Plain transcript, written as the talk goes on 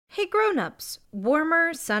Hey grown-ups,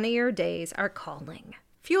 warmer, sunnier days are calling.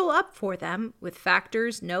 Fuel up for them with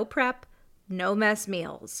Factor's no prep, no mess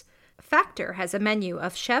meals. Factor has a menu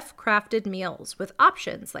of chef-crafted meals with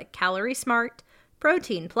options like Calorie Smart,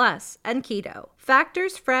 Protein Plus, and Keto.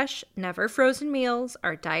 Factor's fresh, never frozen meals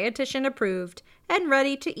are dietitian approved and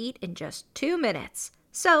ready to eat in just 2 minutes.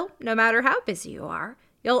 So, no matter how busy you are,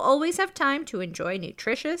 you'll always have time to enjoy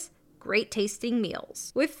nutritious, great-tasting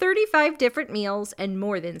meals. With 35 different meals and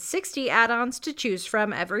more than 60 add-ons to choose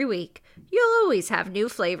from every week, you'll always have new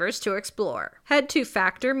flavors to explore. Head to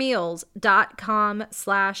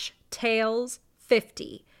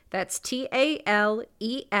factormeals.com/tales50. That's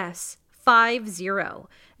TALES50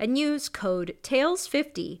 and use code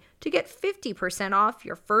TALES50 to get 50% off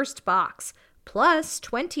your first box plus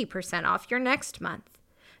 20% off your next month.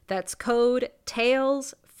 That's code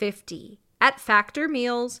TALES50 at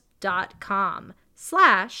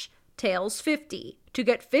factormeals.com/tales50 to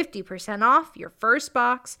get 50% off your first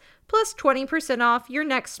box plus 20% off your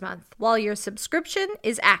next month while your subscription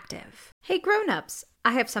is active. Hey grown-ups,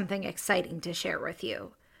 I have something exciting to share with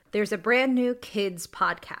you. There's a brand new kids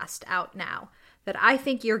podcast out now that I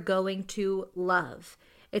think you're going to love.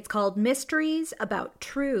 It's called Mysteries About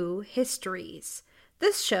True Histories.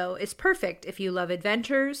 This show is perfect if you love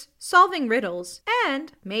adventures, solving riddles,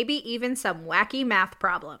 and maybe even some wacky math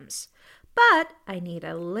problems. But I need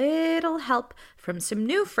a little help from some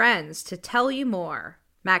new friends to tell you more.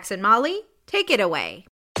 Max and Molly, take it away.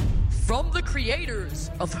 From the creators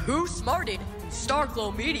of Who Smarted,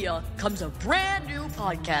 Starglow Media, comes a brand new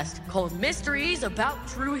podcast called Mysteries About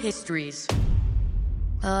True Histories.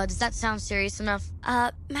 Does that sound serious enough?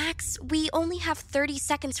 Max, we only have 30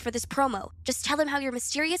 seconds for this promo. Just tell them how your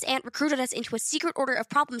mysterious aunt recruited us into a secret order of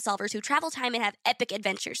problem solvers who travel time and have epic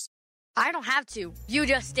adventures. I don't have to. You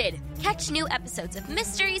just did. Catch new episodes of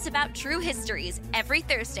Mysteries About True Histories every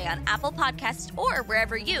Thursday on Apple Podcasts or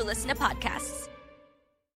wherever you listen to podcasts.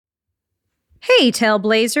 Hey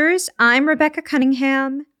Tailblazers, I'm Rebecca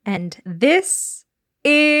Cunningham, and this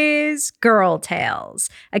is Girl Tales,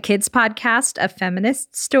 a kids podcast of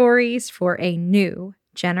feminist stories for a new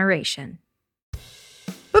generation.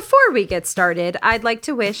 Before we get started, I'd like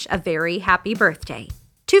to wish a very happy birthday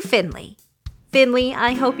to Finley. Finley,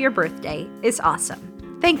 I hope your birthday is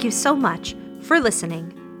awesome. Thank you so much for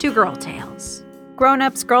listening to Girl Tales.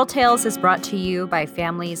 Grown-ups, Girl Tales is brought to you by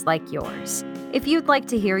families like yours. If you'd like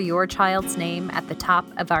to hear your child's name at the top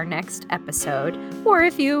of our next episode, or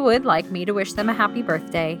if you would like me to wish them a happy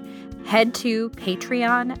birthday, head to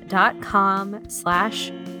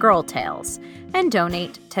patreon.com/girltales and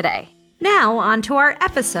donate today. Now on to our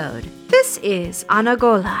episode. This is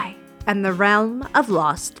Anagolay and the Realm of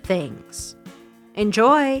Lost Things.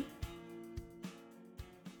 Enjoy!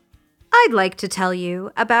 I'd like to tell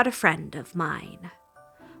you about a friend of mine.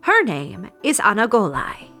 Her name is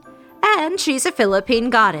Anagolay, and she's a Philippine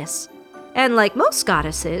goddess. And like most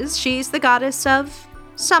goddesses, she's the goddess of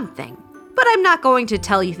something. But I'm not going to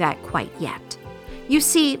tell you that quite yet. You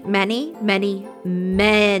see, many, many,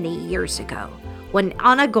 many years ago, when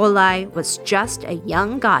Anagolay was just a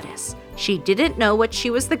young goddess, she didn't know what she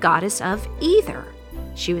was the goddess of either.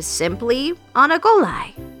 She was simply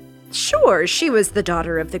Anagolay. Sure, she was the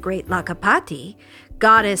daughter of the great Lakapati,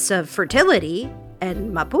 goddess of fertility,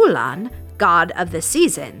 and Mapulan, god of the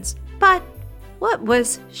seasons. But what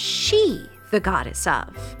was she the goddess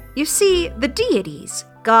of? You see, the deities,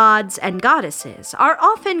 gods, and goddesses are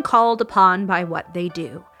often called upon by what they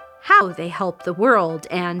do, how they help the world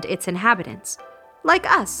and its inhabitants, like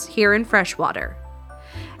us here in Freshwater.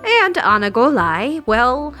 And Anagolay,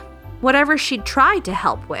 well, whatever she'd tried to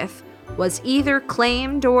help with was either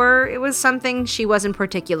claimed or it was something she wasn't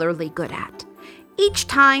particularly good at. Each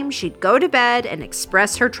time she'd go to bed and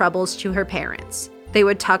express her troubles to her parents. They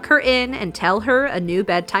would tuck her in and tell her a new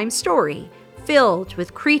bedtime story, filled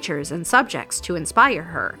with creatures and subjects to inspire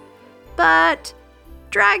her. But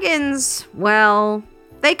dragons, well,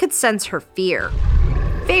 they could sense her fear.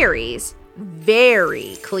 Fairies,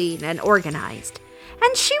 very clean and organized.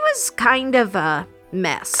 And she was kind of a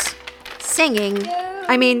mess. Singing.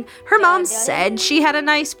 I mean, her mom said she had a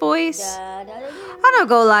nice voice.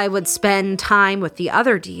 Anagolay would spend time with the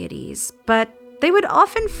other deities, but they would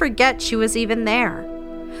often forget she was even there.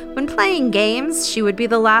 When playing games, she would be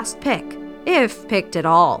the last pick, if picked at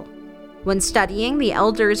all. When studying, the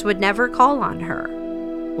elders would never call on her.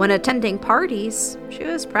 When attending parties, she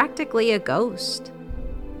was practically a ghost.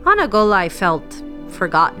 Anagolay felt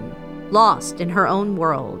forgotten, lost in her own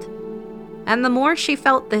world. And the more she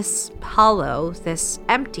felt this hollow, this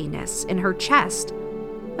emptiness in her chest,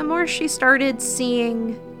 the more she started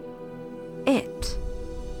seeing it.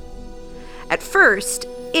 At first,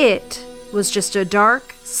 It was just a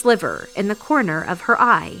dark sliver in the corner of her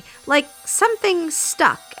eye, like something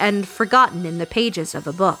stuck and forgotten in the pages of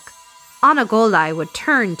a book. Anagolay would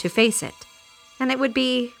turn to face it, and it would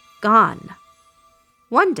be gone.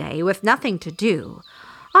 One day, with nothing to do,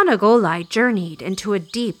 Anagolay journeyed into a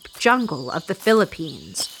deep jungle of the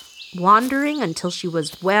Philippines, wandering until she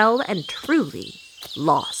was well and truly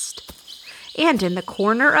lost. And in the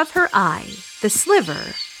corner of her eye, the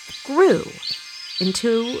sliver grew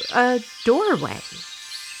into a doorway.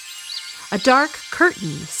 A dark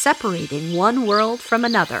curtain separating one world from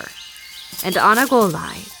another, and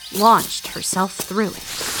Anagolay launched herself through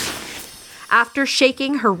it. After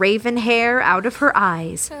shaking her raven hair out of her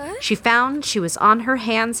eyes, she found she was on her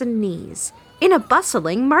hands and knees in a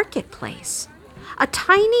bustling marketplace. A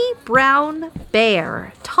tiny brown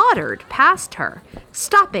bear tottered past her,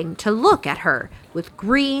 stopping to look at her with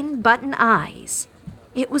green button eyes.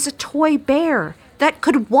 It was a toy bear that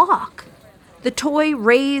could walk. The toy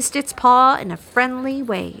raised its paw in a friendly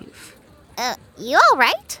wave. You all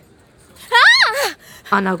right? Ah!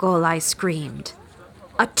 Anagolay screamed.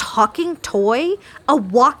 A talking toy? A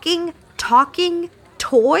walking, talking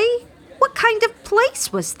toy? What kind of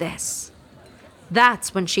place was this?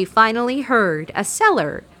 That's when she finally heard a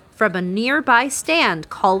seller from a nearby stand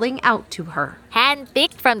calling out to her.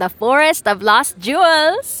 Handpicked from the forest of lost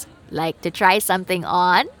jewels. Like to try something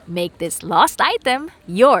on? Make this lost item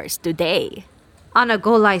yours today.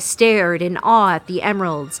 Anagolay stared in awe at the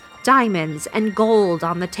emeralds, diamonds, and gold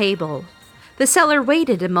on the table. The seller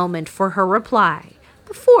waited a moment for her reply,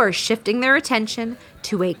 before shifting their attention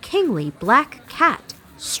to a kingly black cat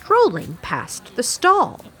strolling past the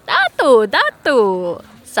stall. Datu!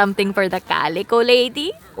 Something for the calico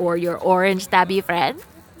lady? Or your orange tabby friend?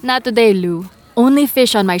 Not today, Lou. Only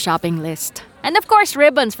fish on my shopping list. And of course,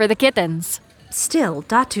 ribbons for the kittens. Still,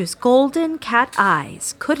 Datu's golden cat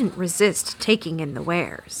eyes couldn't resist taking in the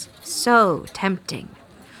wares. So tempting.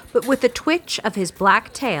 But with a twitch of his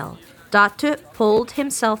black tail, Datu pulled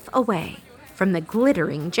himself away from the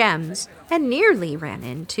glittering gems and nearly ran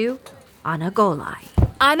into Anagolay.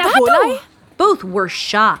 Anagolay? Both were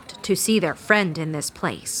shocked to see their friend in this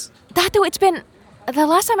place. Datu, it's been... The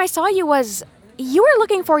last time I saw you was... You were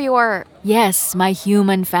looking for your... Yes, my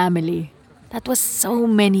human family. That was so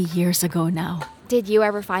many years ago now. Did you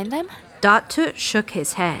ever find them? Datu shook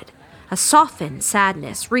his head, a softened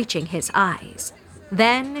sadness reaching his eyes.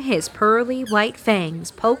 Then his pearly white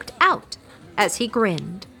fangs poked out as he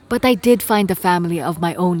grinned. But I did find a family of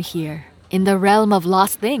my own here, in the realm of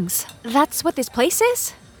lost things. That's what this place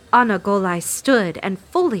is? Anagolay stood and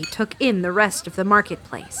fully took in the rest of the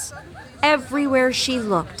marketplace. Everywhere she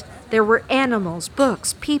looked, there were animals,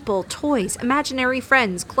 books, people, toys, imaginary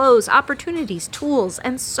friends, clothes, opportunities, tools,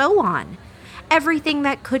 and so on. Everything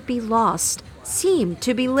that could be lost seemed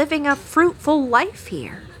to be living a fruitful life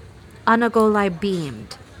here. Anagolay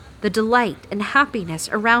beamed. The delight and happiness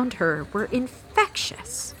around her were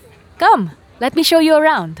infectious. Come, let me show you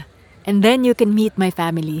around. And then you can meet my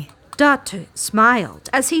family. Datu smiled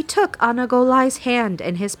as he took Anagolay's hand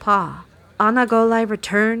in his paw. Anagolay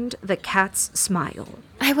returned the cat's smile.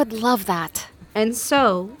 I would love that. And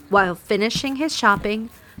so, while finishing his shopping,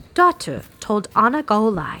 Datu told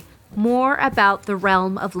Anagolay more about the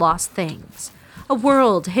realm of lost things, a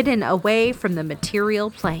world hidden away from the material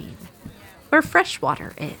plane, where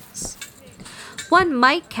freshwater is. One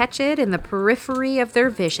might catch it in the periphery of their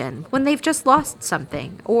vision when they've just lost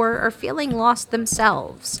something or are feeling lost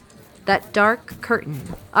themselves. That dark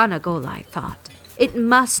curtain, Anagolay thought. It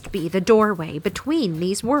must be the doorway between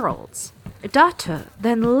these worlds. Datu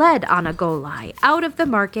then led Anagolay out of the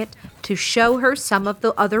market to show her some of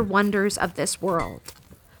the other wonders of this world.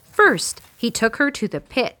 First, he took her to the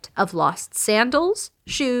pit of lost sandals,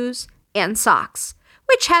 shoes, and socks,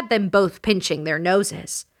 which had them both pinching their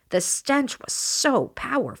noses. The stench was so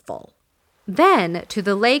powerful. Then to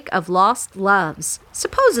the lake of lost loves,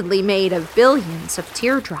 supposedly made of billions of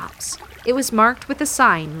teardrops. It was marked with a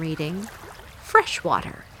sign reading,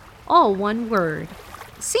 "Freshwater," all one word.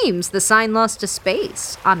 Seems the sign lost to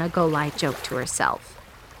space, Anagolay joked to herself.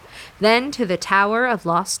 Then to the Tower of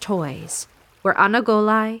Lost Toys, where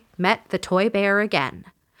Anagolay met the toy bear again.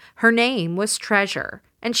 Her name was Treasure,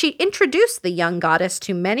 and she introduced the young goddess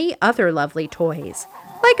to many other lovely toys,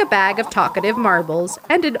 like a bag of talkative marbles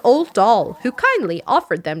and an old doll who kindly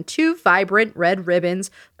offered them 2 vibrant red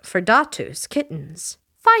ribbons for Datu's kittens.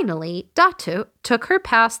 Finally, Datu took her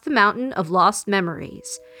past the mountain of lost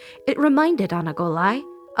memories. It reminded Anagolay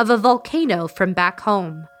of a volcano from back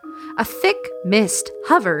home. A thick mist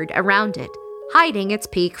hovered around it, hiding its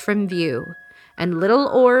peak from view. and little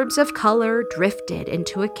orbs of color drifted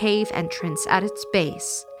into a cave entrance at its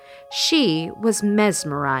base. She was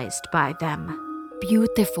mesmerized by them.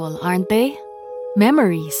 Beautiful, aren't they?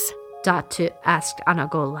 Memories. Datu asked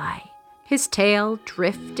Anagolay, his tail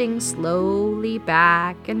drifting slowly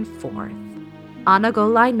back and forth.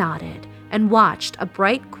 Anagolay nodded and watched a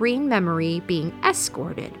bright green memory being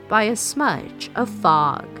escorted by a smudge of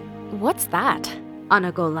fog. What's that?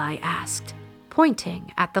 Anagolay asked,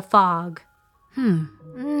 pointing at the fog.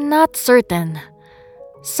 Not certain.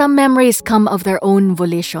 Some memories come of their own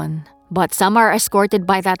volition, but some are escorted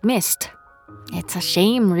by that mist. It's a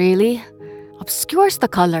shame, really. Obscures the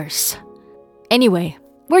colors. Anyway,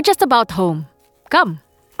 we're just about home. Come.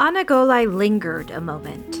 Anagolay lingered a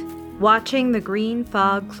moment, watching the green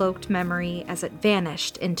fog-cloaked memory as it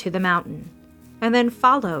vanished into the mountain, and then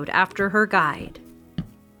followed after her guide.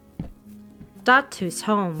 Datu's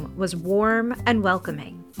home was warm and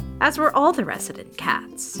welcoming, as were all the resident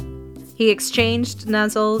cats. He exchanged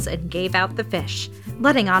nuzzles and gave out the fish,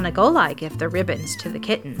 letting Anagolay give the ribbons to the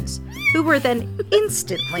kittens, who were then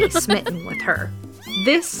instantly smitten with her.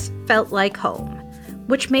 This felt like home,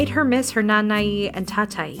 which made her miss her nanay and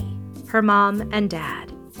tatay, her mom and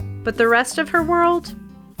dad. But the rest of her world?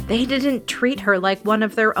 They didn't treat her like one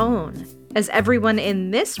of their own, as everyone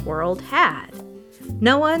in this world had.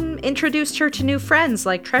 No one introduced her to new friends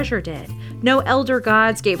like Treasure did. No elder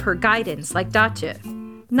gods gave her guidance like Datu.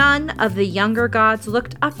 None of the younger gods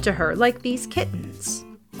looked up to her like these kittens.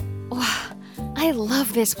 I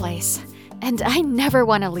love this place, and I never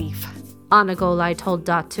want to leave. Anagolay told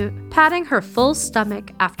Datu, patting her full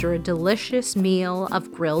stomach after a delicious meal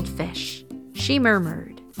of grilled fish. She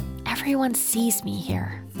murmured, Everyone sees me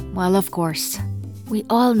here. Well, of course, we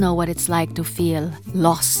all know what it's like to feel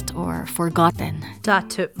lost or forgotten.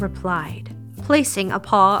 Datu replied, placing a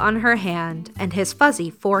paw on her hand and his fuzzy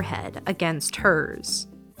forehead against hers.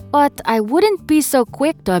 But I wouldn't be so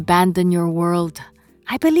quick to abandon your world.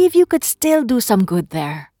 I believe you could still do some good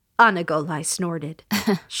there. Anagolay snorted.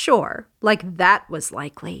 Sure, like that was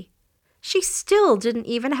likely. She still didn't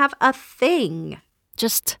even have a thing.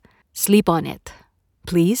 Just sleep on it,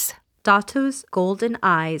 please. Datu's golden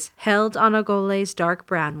eyes held Anagolay's dark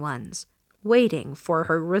brown ones, waiting for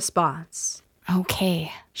her response.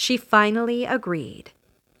 Okay. She finally agreed.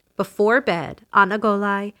 Before bed,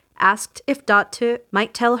 Anagolay asked if Datu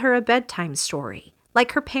might tell her a bedtime story,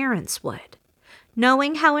 like her parents would.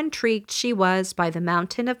 Knowing how intrigued she was by the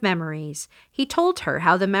mountain of memories, he told her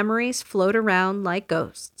how the memories float around like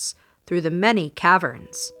ghosts through the many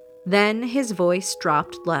caverns. Then his voice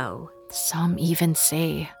dropped low. Some even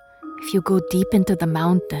say, if you go deep into the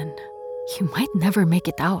mountain, you might never make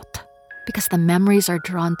it out, because the memories are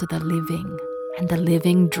drawn to the living, and the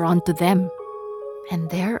living drawn to them. And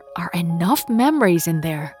there are enough memories in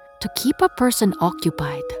there to keep a person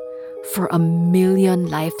occupied for 1,000,000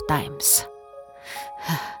 lifetimes.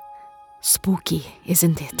 Spooky,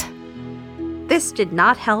 isn't it? This did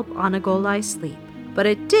not help Anagolay sleep, but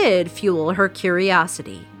it did fuel her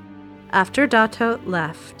curiosity. After Datu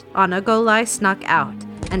left, Anagolay snuck out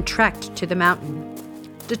and trekked to the mountain,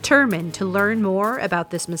 determined to learn more about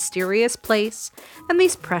this mysterious place and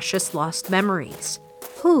these precious lost memories.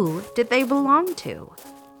 Who did they belong to?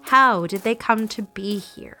 How did they come to be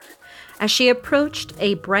here? As she approached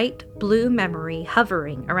a bright blue memory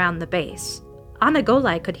hovering around the base,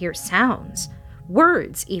 Anagolay could hear sounds,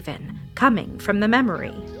 words even, coming from the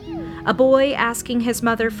memory. A boy asking his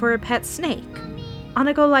mother for a pet snake.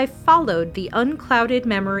 Anagolay followed the unclouded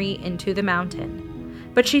memory into the mountain,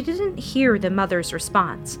 but she didn't hear the mother's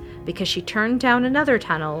response because she turned down another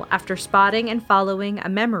tunnel after spotting and following a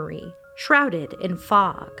memory shrouded in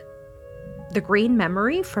fog. The green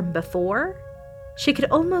memory from before? She could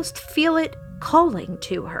almost feel it calling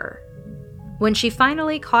to her. When she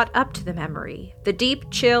finally caught up to the memory, the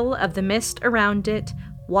deep chill of the mist around it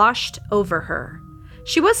washed over her.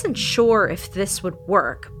 She wasn't sure if this would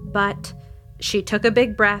work, but she took a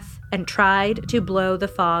big breath and tried to blow the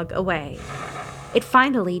fog away. It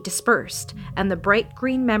finally dispersed, and the bright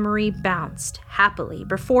green memory bounced happily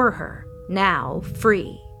before her, now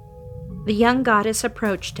free. The young goddess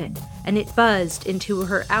approached it, and it buzzed into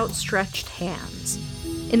her outstretched hands.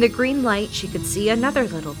 In the green light, she could see another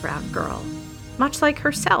little brown girl, much like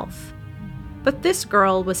herself. But this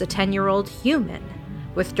girl was a 10-year-old human,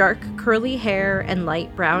 with dark curly hair and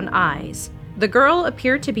light brown eyes. The girl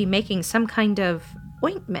appeared to be making some kind of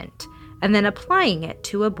ointment, and then applying it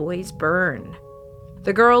to a boy's burn.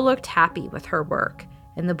 The girl looked happy with her work,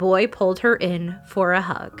 and the boy pulled her in for a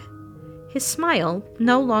hug. His smile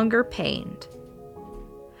no longer pained.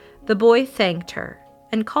 The boy thanked her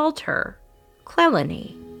and called her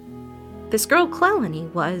Clelany. This girl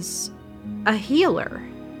Clelany was a healer.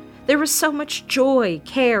 There was so much joy,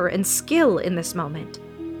 care, and skill in this moment.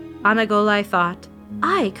 Anagolay thought,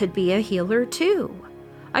 I could be a healer too.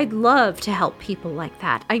 I'd love to help people like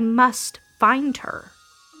that. I must find her.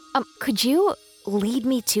 Could you lead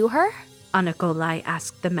me to her? Anagolay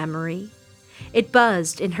asked the memory. It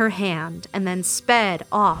buzzed in her hand and then sped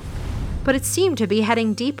off, but it seemed to be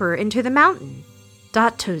heading deeper into the mountain.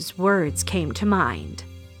 Datu's words came to mind.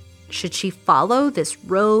 Should she follow this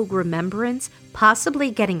rogue remembrance, possibly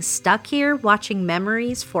getting stuck here watching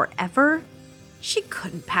memories forever? She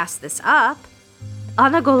couldn't pass this up.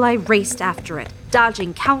 Anagolay raced after it,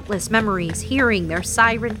 dodging countless memories, hearing their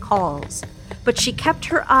siren calls. But she kept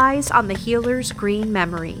her eyes on the healer's green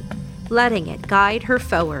memory, letting it guide her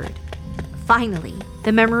forward. Finally,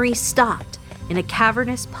 the memory stopped in a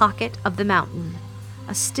cavernous pocket of the mountain,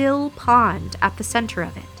 a still pond at the center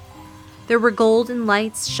of it. There were golden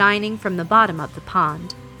lights shining from the bottom of the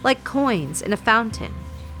pond, like coins in a fountain.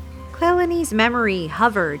 Clelany's memory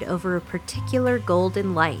hovered over a particular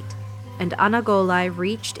golden light, and Anagolay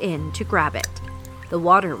reached in to grab it. The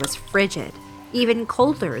water was frigid, even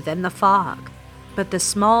colder than the fog, but the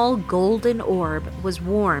small golden orb was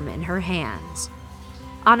warm in her hands.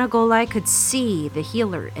 Anagolay could see the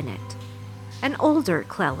healer in it. An older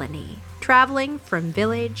Clelany, traveling from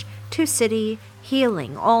village to city,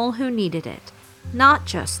 healing all who needed it, not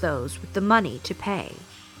just those with the money to pay.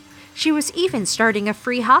 She was even starting a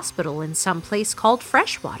free hospital in some place called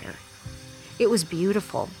Freshwater. It was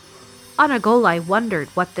beautiful. Anagolay wondered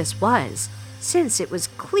what this was, since it was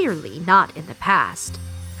clearly not in the past.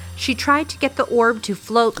 She tried to get the orb to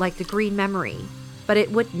float like the green memory, but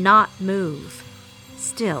it would not move.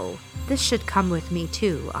 Still, this should come with me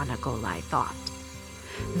too, Anagolay thought.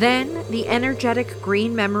 Then the energetic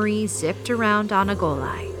green memory zipped around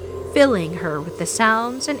Anagolay, filling her with the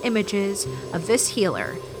sounds and images of this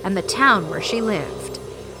healer and the town where she lived.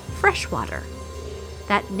 Freshwater.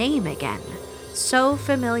 That name again. So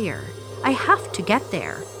familiar. I have to get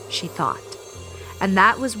there, she thought. And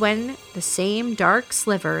that was when the same dark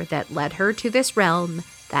sliver that led her to this realm,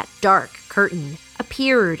 that dark curtain,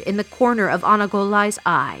 appeared in the corner of Anagolay's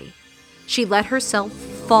eye. She let herself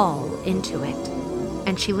fall into it,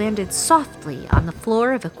 and she landed softly on the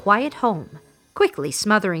floor of a quiet home, quickly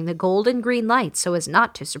smothering the golden green light so as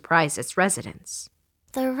not to surprise its residents.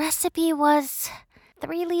 The recipe was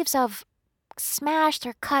 3 leaves of smashed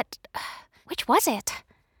or cut. Which was it?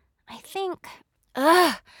 I think.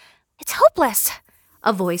 It's hopeless,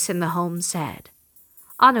 a voice in the home said.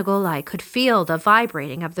 Anagolay could feel the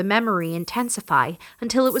vibrating of the memory intensify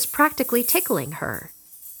until it was practically tickling her.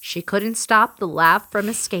 She couldn't stop the laugh from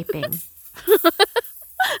escaping.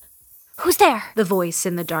 Who's there? The voice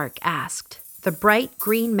in the dark asked. The bright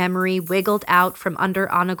green memory wiggled out from under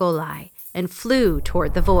Anagolay and flew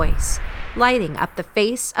toward the voice, lighting up the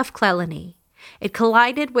face of Clelany. It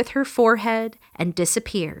collided with her forehead and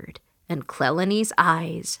disappeared, and Clelany's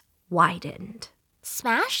eyes widened.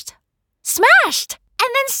 Smashed? Smashed! And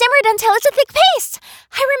then simmered until it's a thick paste!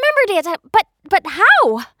 I remembered it, but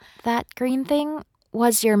how? That green thing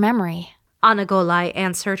was your memory. Anagolay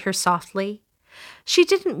answered her softly. She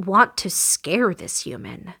didn't want to scare this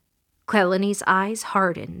human. Clelany's eyes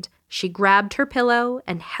hardened. She grabbed her pillow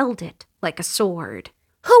and held it like a sword.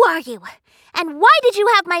 Who are you? And why did you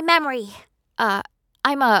have my memory?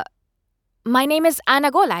 My name is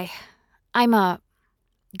Anagolay. I'm a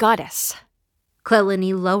goddess.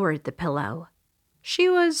 Clelany lowered the pillow. She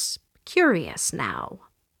was curious now.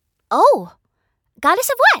 Oh, goddess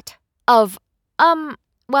of what? Of,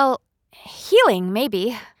 healing,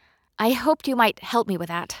 maybe. I hoped you might help me with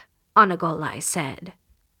that. Anagolay said.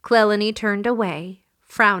 Clelany turned away,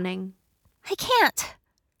 frowning. I can't.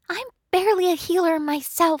 I'm barely a healer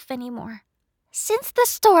myself anymore. Since the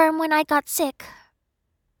storm when I got sick,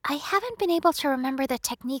 I haven't been able to remember the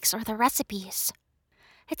techniques or the recipes.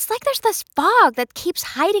 It's like there's this fog that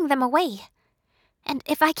keeps hiding them away. And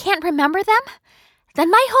if I can't remember them, then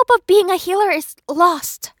my hope of being a healer is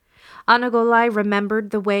lost. Anagolay remembered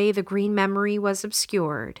the way the green memory was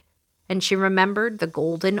obscured, and she remembered the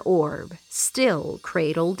golden orb still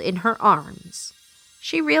cradled in her arms.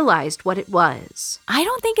 She realized what it was. I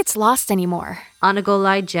don't think it's lost anymore.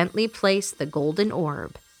 Anagolay gently placed the golden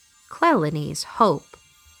orb, Clelany's hope,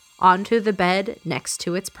 onto the bed next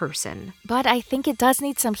to its person. But I think it does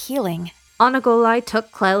need some healing. Anagolay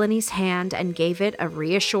took Clelany's hand and gave it a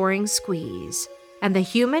reassuring squeeze, and the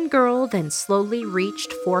human girl then slowly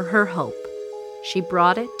reached for her hope. She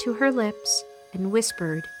brought it to her lips and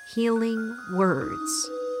whispered healing words.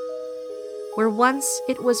 Where once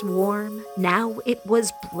it was warm, now it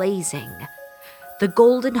was blazing. The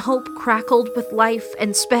golden hope crackled with life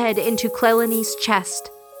and sped into Clelanie's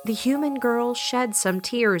chest. The human girl shed some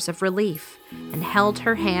tears of relief and held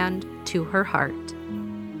her hand to her heart.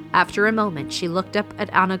 After a moment, she looked up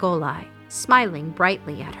at Anagolay, smiling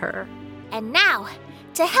brightly at her. And now,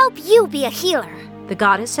 to help you be a healer. The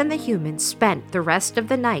goddess and the human spent the rest of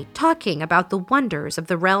the night talking about the wonders of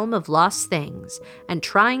the realm of lost things and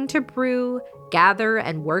trying to brew, gather,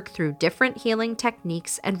 and work through different healing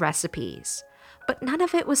techniques and recipes. But none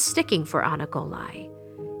of it was sticking for Anagolay.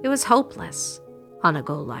 It was hopeless.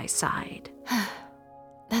 Anagolay sighed.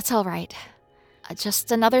 That's all right.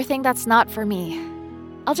 Just another thing that's not for me.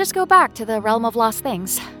 I'll just go back to the realm of lost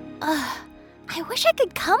things. I wish I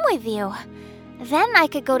could come with you. Then I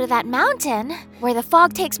could go to that mountain where the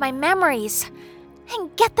fog takes my memories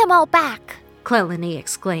and get them all back. Clelanie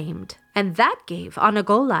exclaimed, and that gave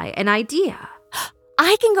Anagolay an idea.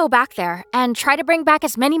 I can go back there and try to bring back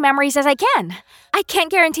as many memories as I can. I can't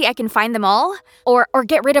guarantee I can find them all or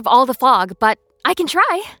get rid of all the fog, but I can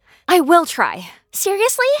try. I will try.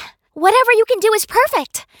 Seriously? Whatever you can do is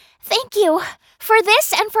perfect. Thank you for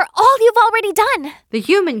this and for all you've already done. The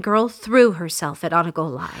human girl threw herself at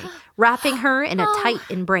Anagolay, wrapping her in a tight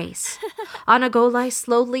embrace. Anagolay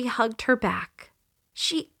slowly hugged her back.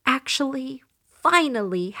 She actually,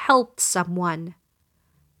 finally helped someone.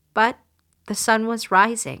 But the sun was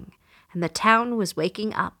rising, and the town was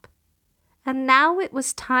waking up. And now it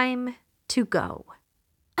was time to go.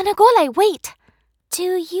 Anagolay, wait. Do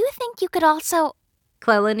you think you could also...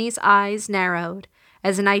 Clelanie's eyes narrowed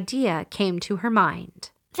as an idea came to her mind.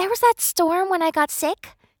 There was that storm when I got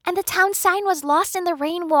sick, and the town sign was lost in the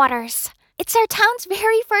rainwaters. It's our town's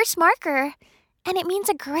very first marker, and it means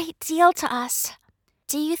a great deal to us.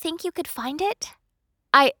 Do you think you could find it?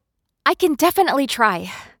 I can definitely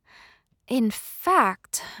try. In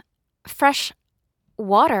fact, fresh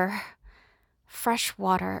water.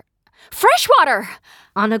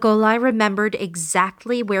 Anagolay remembered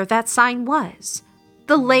exactly where that sign was.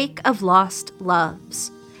 The Lake of Lost Loves.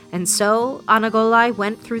 And so Anagolay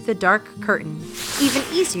went through the dark curtain, even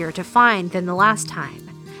easier to find than the last time,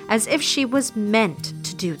 as if she was meant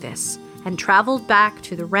to do this, and traveled back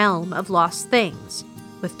to the realm of lost things,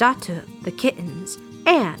 with Datu, the kittens,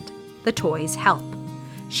 and the toys' help.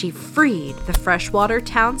 She freed the freshwater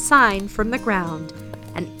town sign from the ground,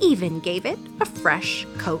 and even gave it a fresh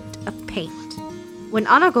coat of paint. When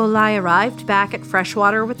Anagolay arrived back at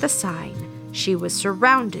Freshwater with the sign, she was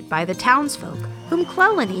surrounded by the townsfolk whom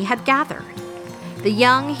Clelanie had gathered. The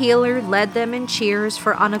young healer led them in cheers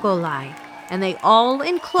for Anagolay, and they all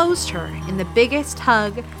enclosed her in the biggest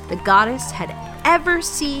hug the goddess had ever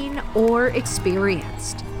seen or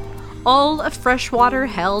experienced. All of Freshwater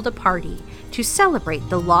held a party to celebrate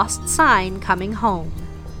the lost sign coming home,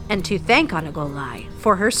 and to thank Anagolay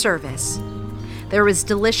for her service. There was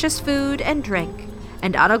delicious food and drink,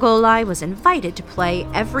 and Anagolay was invited to play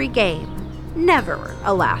every game. Never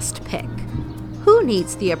a last pick. Who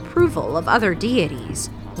needs the approval of other deities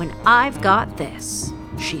when I've got this?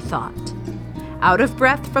 She thought. Out of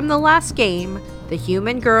breath from the last game, the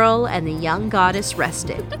human girl and the young goddess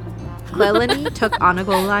rested. Clelanie took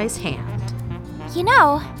Anagolay's hand. You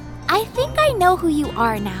know, I think I know who you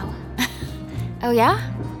are now. Oh yeah?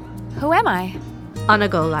 Who am I?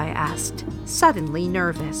 Anagolay asked, suddenly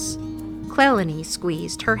nervous. Clelanie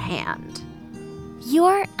squeezed her hand.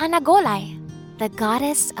 You're Anagolay, the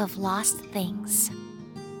goddess of lost things.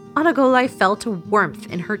 Anagolay felt a warmth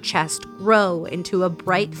in her chest grow into a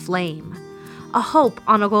bright flame, a hope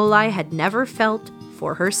Anagolay had never felt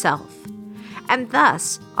for herself. And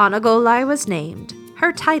thus, Anagolay was named,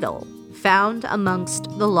 her title, found amongst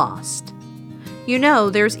the lost. You know,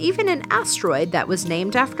 there's even an asteroid that was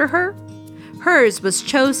named after her. Hers was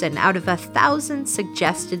chosen out of 1,000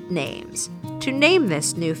 suggested names to name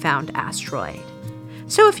this newfound asteroid.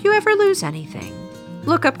 So if you ever lose anything,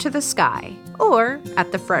 look up to the sky or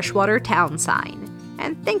at the Freshwater town sign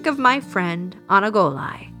and think of my friend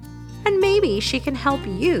Anagolay. And maybe she can help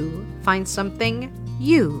you find something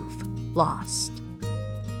you've lost.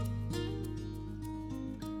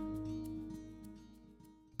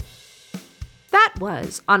 That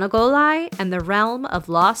was Anagolay and the Realm of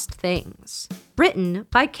Lost Things. Written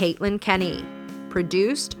by Caitlin Kenny.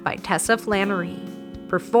 Produced by Tessa Flannery.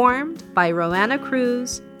 Performed by Roanna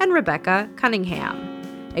Cruz and Rebecca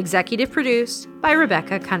Cunningham. Executive produced by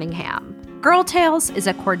Rebecca Cunningham. Girl Tales is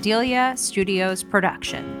a Cordelia Studios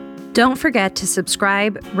production. Don't forget to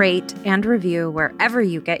subscribe, rate, and review wherever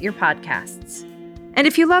you get your podcasts. And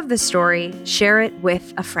if you love this story, share it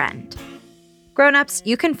with a friend. Grown-ups,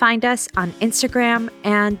 you can find us on Instagram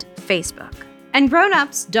and Facebook. And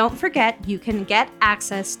grown-ups, don't forget you can get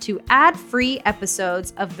access to ad-free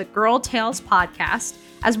episodes of the Girl Tales podcast,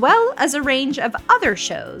 as well as a range of other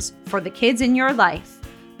shows for the kids in your life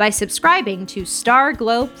by subscribing to Star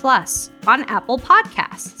Glow Plus on Apple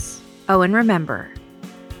Podcasts. Oh, and remember,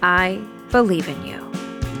 I believe in you.